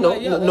 Yeah, you know,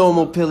 like, yo,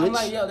 normal I'm pillage.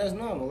 like, yo, that's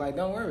normal. Like,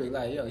 don't worry.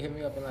 Like, yo, hit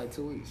me up in like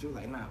 2 weeks. She was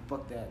like, nah,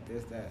 fuck that,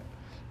 this, that.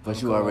 But I'm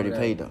you coming already over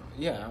paid there. though.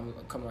 Yeah, I'm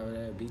coming over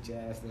there, beat your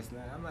ass, this and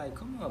that. I'm like,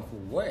 come on, for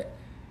what?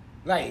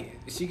 Like,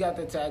 she got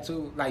the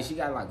tattoo, like, she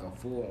got like a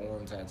full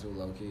arm tattoo,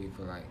 low key,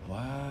 for like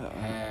Wow.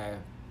 half,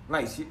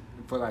 like, she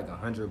for like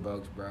 $100,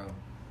 bro.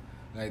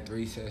 Like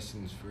 3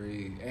 sessions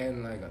free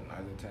and like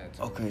another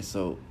tattoo. Okay,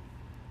 so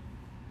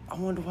I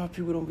wonder why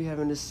people don't be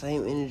having the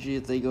same energy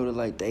if they go to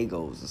like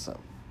Dagos or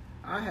something.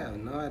 I have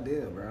no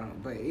idea, bro.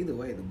 But either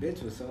way, the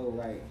bitch was so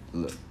like.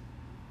 Look,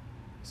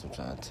 so I'm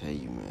trying to tell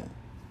you, man.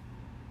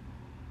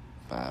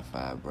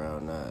 5'5"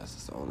 brown eyes.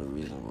 That's the only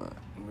reason why.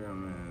 Yeah,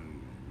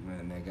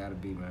 man, that gotta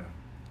be, man.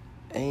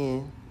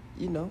 And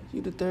you know,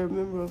 you the third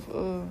member of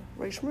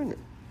Ray Schminner.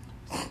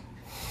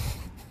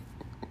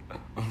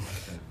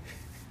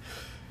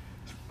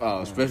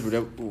 Oh, especially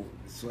that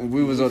when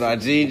we was on our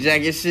jean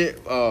jacket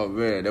shit. Oh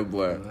man, that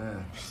boy.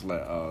 Man. It's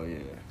like, oh yeah,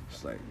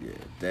 it's like, yeah,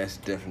 that's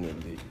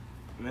definitely.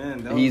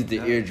 Man, He's the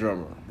ear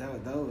drummer.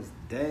 Those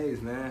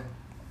days, man.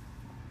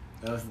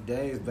 Those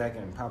days back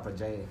in Papa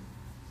J.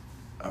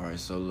 All right,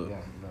 so look. Yeah,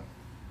 look.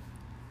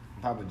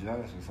 Papa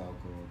John's was so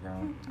cool,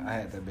 bro. I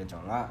had that bitch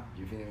on lock.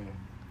 You feel me?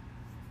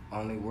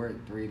 Only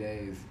worked 3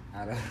 days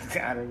out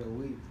of the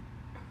week.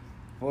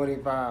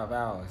 45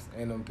 hours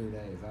in them 3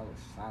 days. I was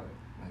solid.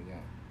 Like,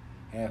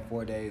 yeah. Had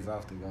 4 days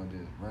off to go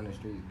just run the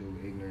streets, do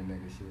ignorant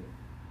nigga shit.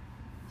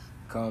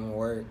 Come to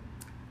work,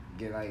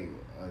 get like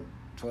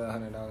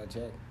 $1,200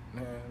 check,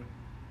 man.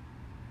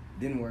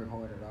 Didn't work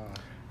hard at all.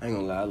 I ain't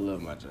gonna lie, I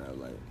love my job.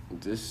 Like,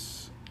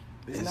 this...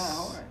 It's not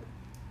hard.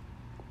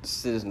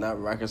 This is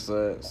not rocket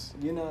science.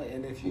 You know,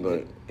 and if you...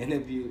 But- and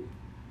if you...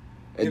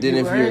 And then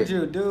if earned you're...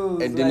 your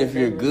dues, And then like, if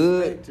you're they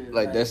good, respect you,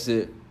 like, that's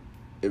it.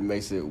 It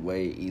makes it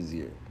way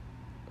easier.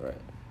 Right.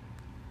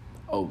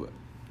 Oh, but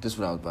this is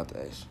what I was about to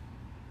ask you.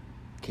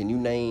 Can you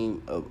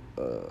name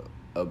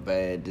a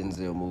bad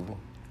Denzel movie?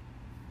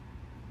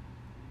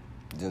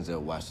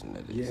 Denzel Washington,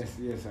 that is.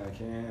 Yes, I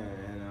can.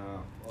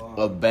 And,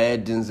 A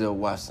bad Denzel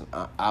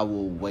Washington. I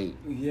will wait.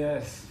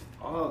 Yes.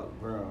 Oh,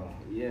 bro.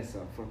 Yes, I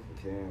fucking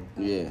can.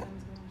 Yeah.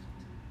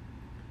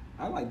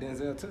 I like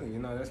Denzel, too. You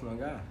know, that's my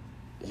guy.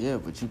 Yeah,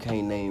 but you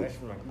can't name... That's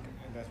my,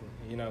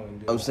 you know,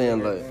 when I'm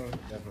saying, like...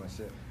 that's my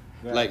shit.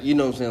 But, Like, you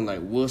know what I'm saying? Like,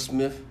 Will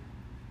Smith,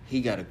 he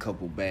got a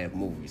couple bad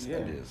movies. Yeah.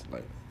 It is.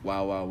 Like,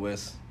 Wild Wild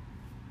West.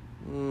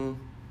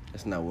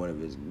 It's not one of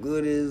his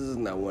goodies. It's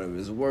not one of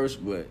his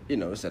worst, but, you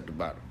know, it's at the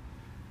bottom.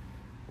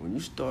 When you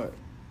start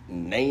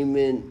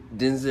naming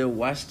Denzel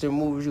Washington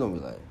movies, you're going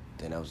to be like,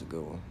 dang, that was a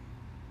good one.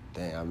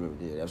 Dang, I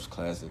remember, yeah, that was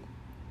classic.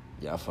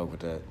 Yeah, I fuck with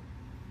that.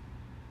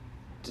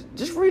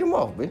 Just read them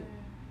off, man.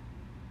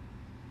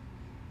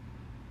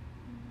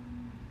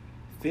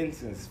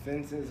 Fences,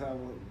 I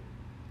would...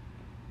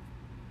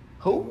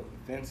 Who?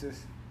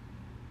 Fences.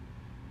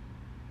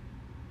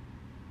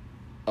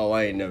 Oh,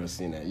 I ain't never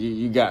seen that.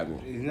 You got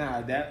me.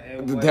 Nah,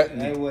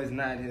 that was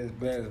not his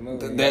best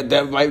movie.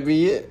 That might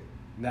be it.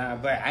 Nah,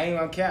 but I ain't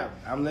gonna cap.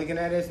 I'm looking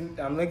at his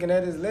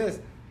list.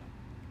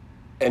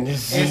 And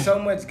this There's so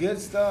much good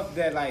stuff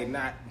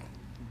that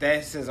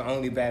that's his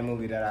only bad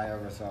movie that I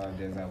ever saw of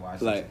Denzel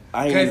Washington. Like,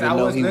 I didn't even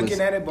know he was looking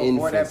at it in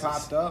before that Fences.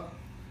 popped up.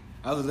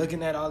 I was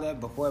looking at all that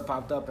before it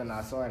popped up, and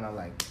I saw it, and I'm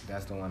like,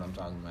 that's the one I'm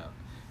talking about.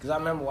 Because I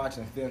remember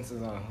watching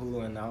Fences on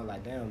Hulu, and I was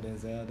like, damn,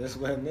 Denzel, this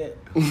wasn't it.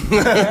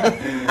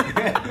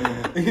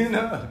 You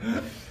know?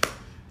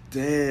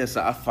 Damn,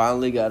 so I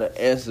finally got an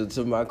answer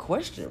to my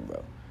question,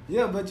 bro.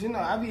 Yeah, but you know,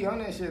 I be on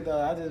that shit,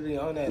 though. I just be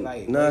on that,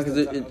 like... Nah, because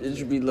it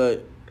should be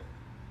like...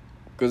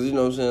 Because, you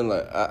know what I'm saying?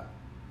 Like, I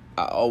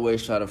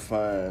always try to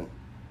find...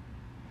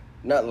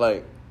 Not,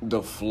 like,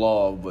 the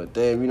flaw, but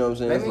damn, you know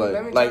what I'm saying?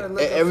 Let me It's try to like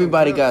look up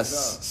everybody some got good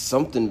stuff.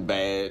 something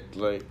bad,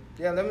 like,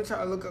 Yeah, let me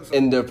try to look up some...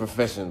 in their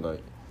profession.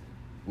 Like,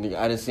 nigga,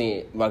 I done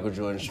seen Michael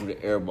Jordan shoot an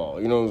air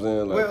ball. You know what I'm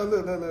saying? Like, Well,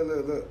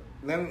 look.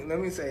 Let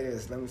me say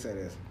this.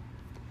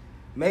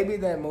 Maybe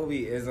that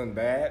movie isn't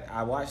bad.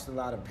 I watched a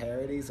lot of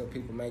parodies of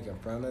people making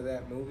fun of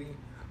that movie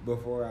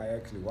before I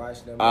actually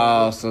watched that movie.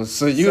 oh,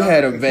 so you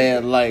had a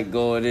bad light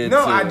going into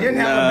No, I didn't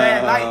have a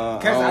bad light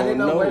because I didn't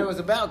know don't what it was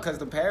about because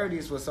the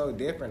parodies were so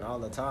different all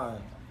the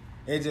time.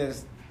 It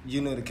just,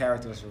 you knew the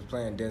characters was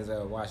playing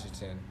Denzel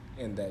Washington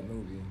in that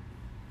movie.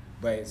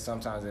 But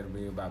sometimes it'll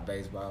be about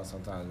baseball,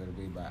 sometimes it'll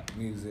be about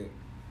music,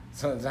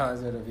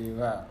 sometimes it'll be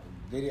about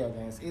video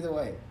games. Either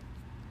way.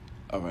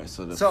 All right,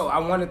 So I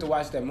wanted to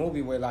watch that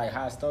movie with like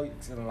high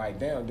stakes and like,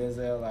 damn,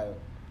 Denzel, like...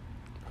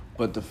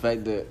 But the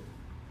fact that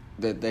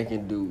they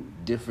can do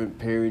different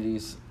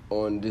parodies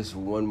on this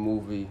one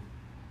movie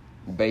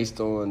based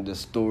on the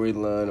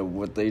storyline of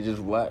what they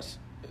just watched,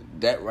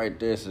 that right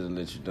there should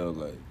let you know,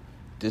 like,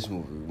 this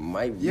movie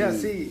might be... Yeah,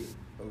 see,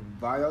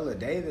 Viola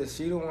Davis,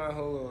 she the one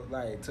who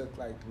like took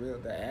like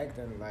the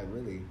acting like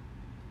really.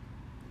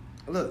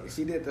 Look,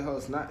 she did the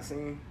whole snot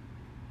scene.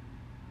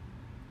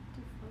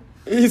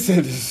 He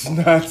said it's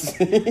not. I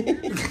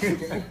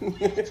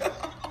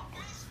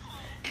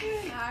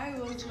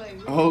was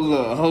like, Hold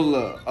up. Hold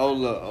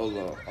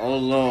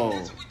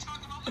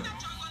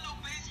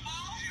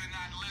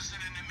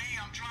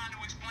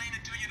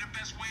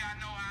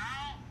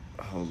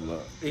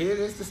up. Here it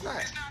is, the snot.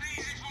 It's not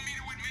easy for me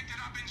to admit that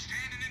I've been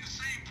standing in the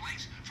same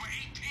place for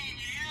 18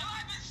 years. Well,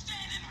 I've been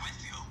standing with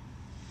you.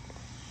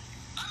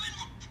 I've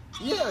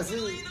been Yeah, see.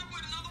 laying up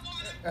with another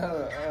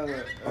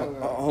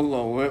woman. Hold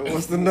on.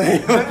 What's the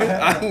name?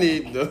 I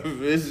need the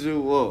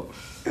visual.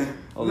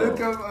 Hold Look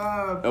on.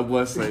 up That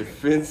boy say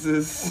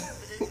fences.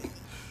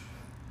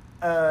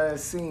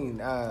 scene.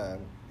 Yeah,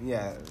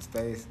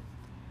 space.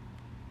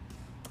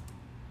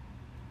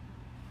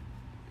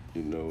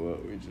 You know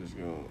what? We just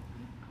gonna.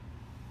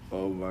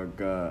 Oh my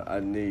God,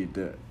 I need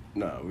that.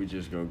 Nah, we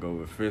just gonna go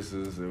with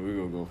fences and we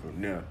gonna go from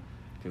there.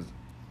 Cause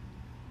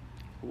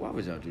why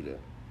would y'all do that?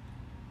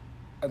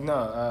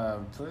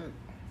 No, put.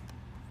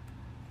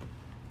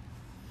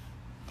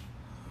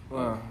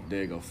 Well,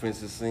 There you go,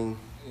 fences scene.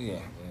 yeah,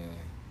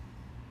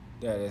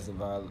 that's a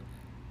violent.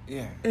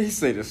 Yeah. He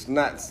say the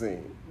snot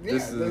scene. Yeah,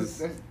 This is.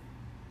 that's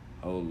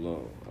Hold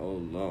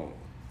on.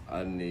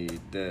 I need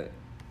that.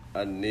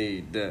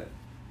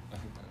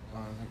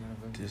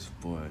 This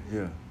boy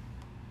here.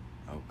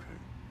 Okay.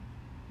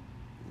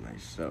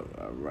 Nice show.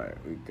 All right,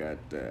 we got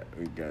that.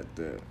 You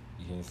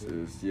can't see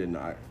it? Yeah,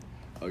 no.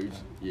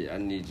 I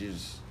need you.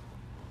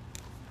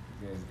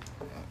 Yes.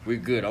 We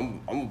good.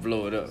 I'm gonna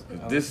blow it up. 'Cause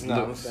this I'm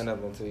looks. stand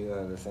up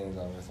until the scenes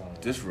on this song.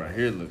 This right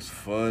here looks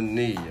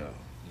funny, yo. You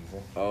see?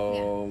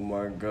 Oh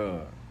my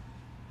God.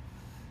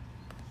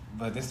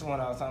 But this is the one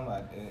I was talking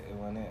about. It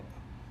wasn't it.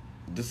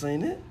 This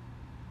ain't it.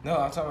 No,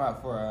 I'm talking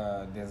about for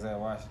Denzel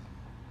Washington.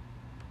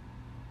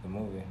 The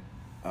movie.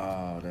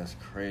 Oh, that's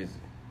crazy.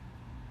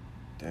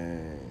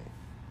 Dang.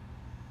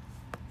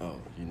 Oh,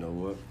 you know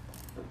what?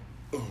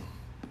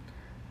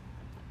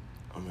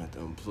 I'm gonna have to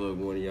unplug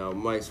one of y'all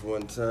mics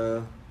one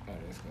time. Oh,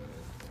 that's good.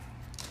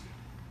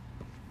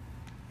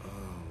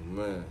 Oh,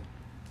 man.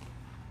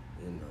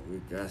 You know, we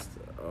got to.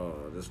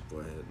 Oh, this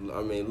boy.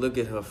 I mean, look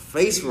at her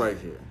face right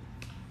here.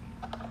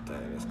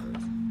 Dang, that's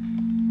crazy.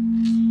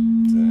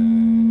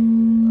 Dang,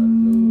 I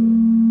knew it.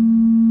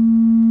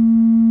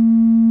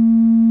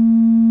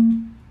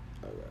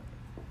 All right.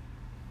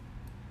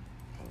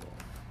 Hold on.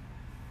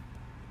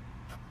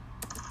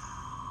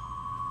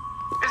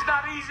 It's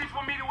not easy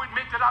for me to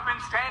admit that I've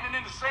been standing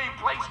in the same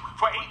place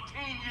for 18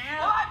 years.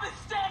 Well, I've been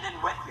standing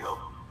with you.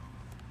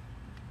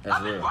 That's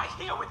I've been real. right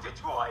here with you,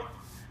 Troy.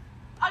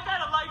 I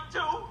got a life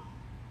too.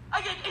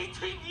 I get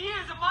 18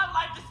 years of my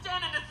life to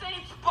stand in the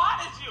same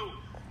spot as you.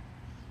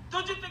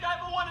 Don't you think I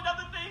ever wanted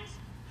other things?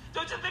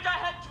 Don't you think I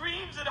had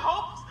dreams and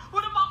hopes?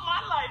 What about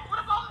my life? What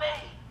about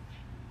me?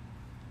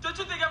 Don't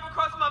you think ever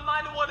crossed my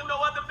mind to want to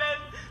know other men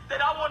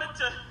that I wanted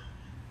to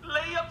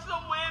lay up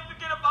somewhere and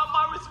forget about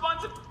my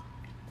responsibility?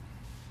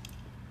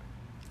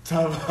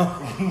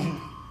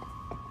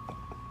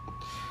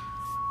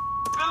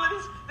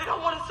 They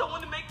don't wanted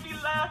someone to make me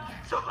laugh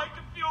so I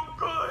could feel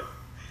good.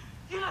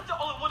 You're not the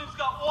only one who's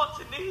got wants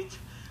and needs,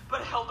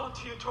 but I held on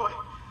to you, Troy.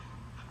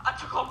 I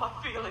took all my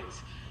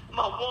feelings,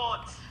 my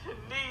wants and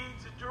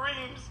needs and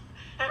dreams,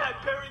 and I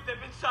buried them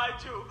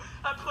inside you.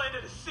 I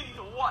planted a seed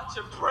to watch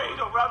and prayed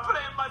over. I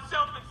planted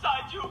myself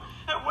inside you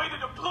and waited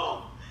to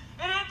bloom.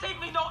 It didn't take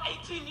me no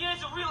 18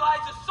 years to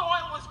realize the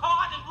soil was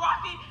hard and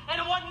rocky and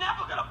it was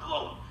never gonna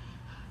bloom.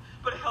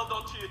 But I held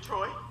on to you,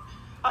 Troy.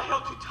 I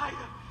held you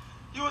tighter.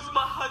 You was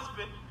my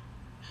husband.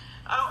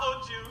 I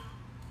owed you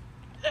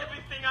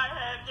everything I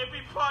had, every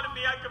part of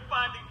me I could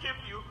find to give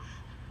you.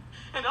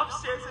 And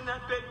upstairs in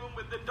that bedroom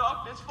with the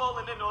darkness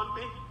falling in on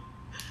me,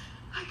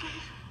 I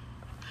gave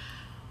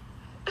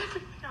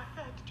everything I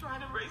had to try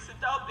and erase the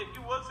doubt that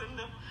you wasn't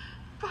the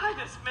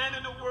finest man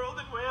in the world,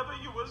 and wherever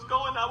you was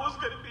going, I was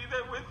going to be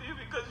there with you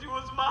because you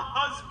was my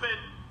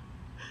husband.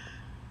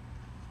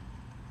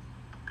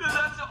 Because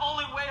that's the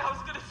only way I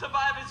was going to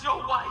survive as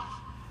your wife.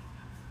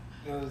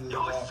 You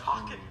always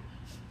talking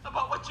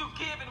about what you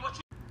give and what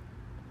you...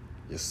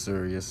 Yes,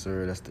 sir. Yes,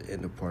 sir. That's the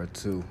end of part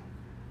 2.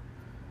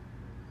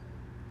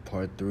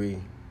 Part 3,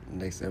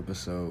 next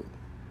episode.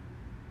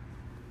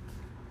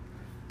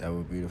 That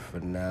would be the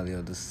finale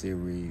of the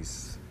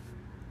series.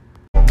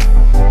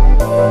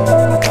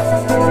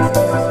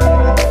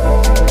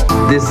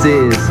 This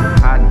is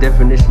High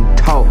Definition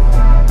Talk.